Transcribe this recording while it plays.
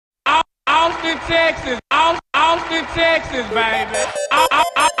Austin, Texas. Austin, Texas, baby.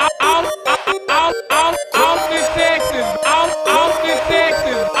 Austin, Texas. Austin,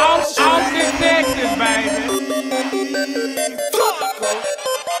 Texas. Austin, Texas, baby.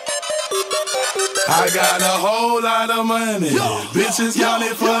 I got a whole lot of money, bitches count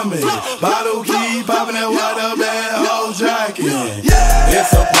it for me. Bottle keep popping that water bad whole jacket.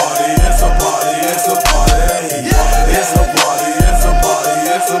 It's a party, it's a party, it's a party. It's a party, it's a party,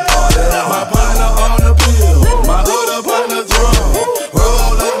 it's a party. My partner on the pill, my other partner drunk.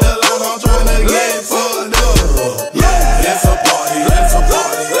 Roll up the line, I'm trying to get fucked up. It's a party, it's a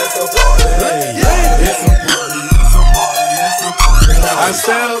party, it's a party. It's a party, it's a party, it's a party. I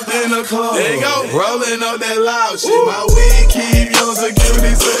stepped in the club, rolling up that loud shit. My weed keep young,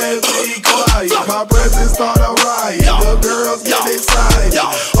 security said be quiet. My presence start a riot, the girls get excited.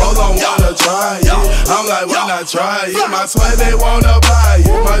 Hold on, wanna try it? I'm like, why not try it? My sweat they wanna buy it,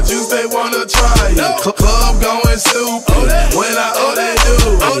 my juice they wanna try it. Club going stupid, when I owe they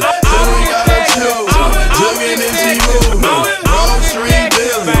do. Then we gotta choose, jugging and she moving. Grocery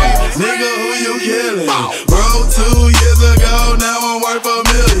billing, nigga who you killing? Bro, 2 years ago, now I'm worth $1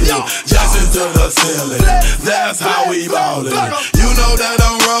 million. Jackson to the ceiling, that's how we ballin'. You know that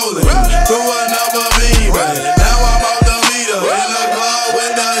I'm rollin' through another